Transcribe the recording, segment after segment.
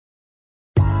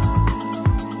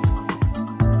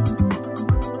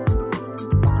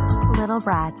little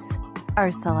brats,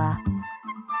 Ursula.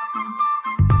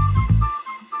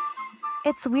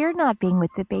 It's weird not being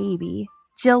with the baby.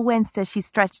 Jill winced as she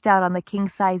stretched out on the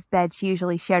king-sized bed she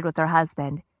usually shared with her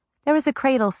husband. There was a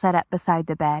cradle set up beside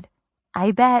the bed.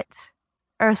 I bet.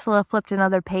 Ursula flipped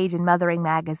another page in Mothering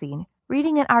magazine,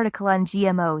 reading an article on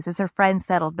GMOs as her friend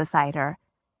settled beside her.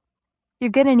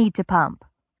 You're gonna need to pump.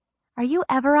 Are you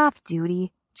ever off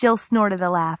duty? Jill snorted a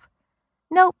laugh.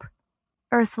 Nope.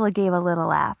 Ursula gave a little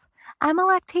laugh. I'm a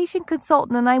lactation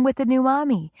consultant and I'm with a new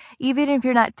mommy, even if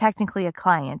you're not technically a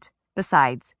client.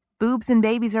 Besides, boobs and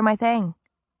babies are my thing.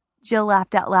 Jill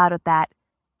laughed out loud at that.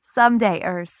 Someday,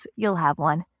 Urs, you'll have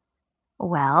one.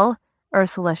 Well,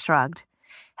 Ursula shrugged.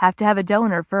 Have to have a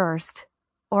donor first.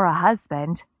 Or a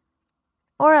husband.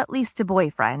 Or at least a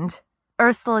boyfriend.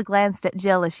 Ursula glanced at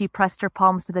Jill as she pressed her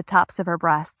palms to the tops of her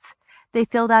breasts. They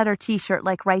filled out her t-shirt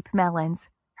like ripe melons.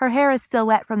 Her hair is still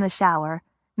wet from the shower,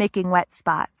 making wet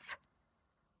spots.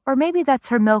 Or maybe that's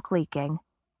her milk leaking.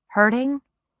 Hurting?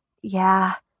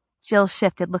 Yeah. Jill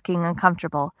shifted, looking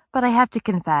uncomfortable. But I have to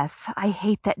confess, I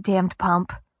hate that damned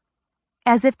pump.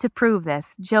 As if to prove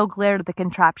this, Jill glared at the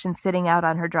contraption sitting out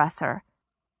on her dresser.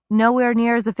 Nowhere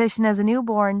near as efficient as a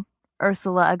newborn,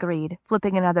 Ursula agreed,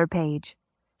 flipping another page.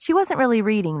 She wasn't really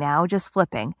reading now, just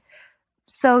flipping.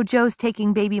 So Joe's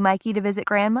taking baby Mikey to visit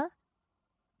Grandma?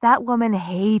 That woman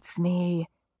hates me,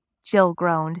 Jill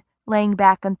groaned, laying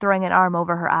back and throwing an arm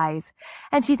over her eyes.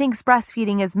 And she thinks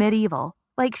breastfeeding is medieval,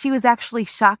 like she was actually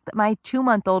shocked that my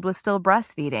 2-month-old was still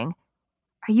breastfeeding.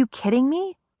 Are you kidding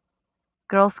me?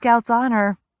 Girl Scouts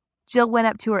honor. Jill went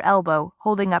up to her elbow,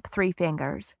 holding up 3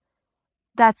 fingers.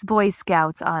 That's Boy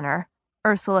Scouts honor,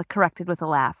 Ursula corrected with a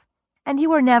laugh. And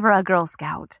you were never a Girl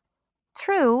Scout.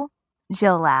 True,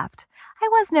 Jill laughed. I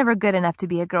was never good enough to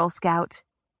be a Girl Scout.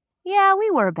 Yeah, we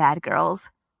were bad girls,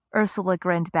 Ursula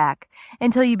grinned back,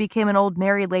 until you became an old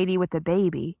married lady with a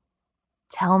baby.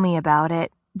 Tell me about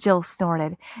it, Jill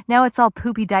snorted. Now it's all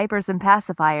poopy diapers and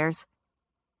pacifiers.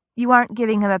 You aren't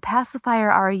giving him a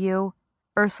pacifier, are you?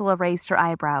 Ursula raised her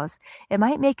eyebrows. It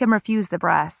might make him refuse the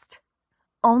breast.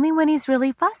 Only when he's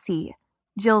really fussy.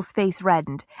 Jill's face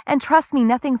reddened. And trust me,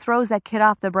 nothing throws that kid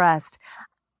off the breast.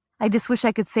 I just wish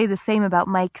I could say the same about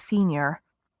Mike Sr.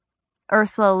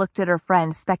 Ursula looked at her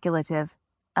friend, speculative.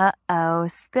 Uh-oh,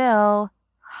 spill.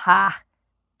 Ha!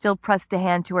 Jill pressed a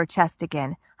hand to her chest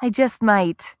again. I just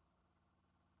might.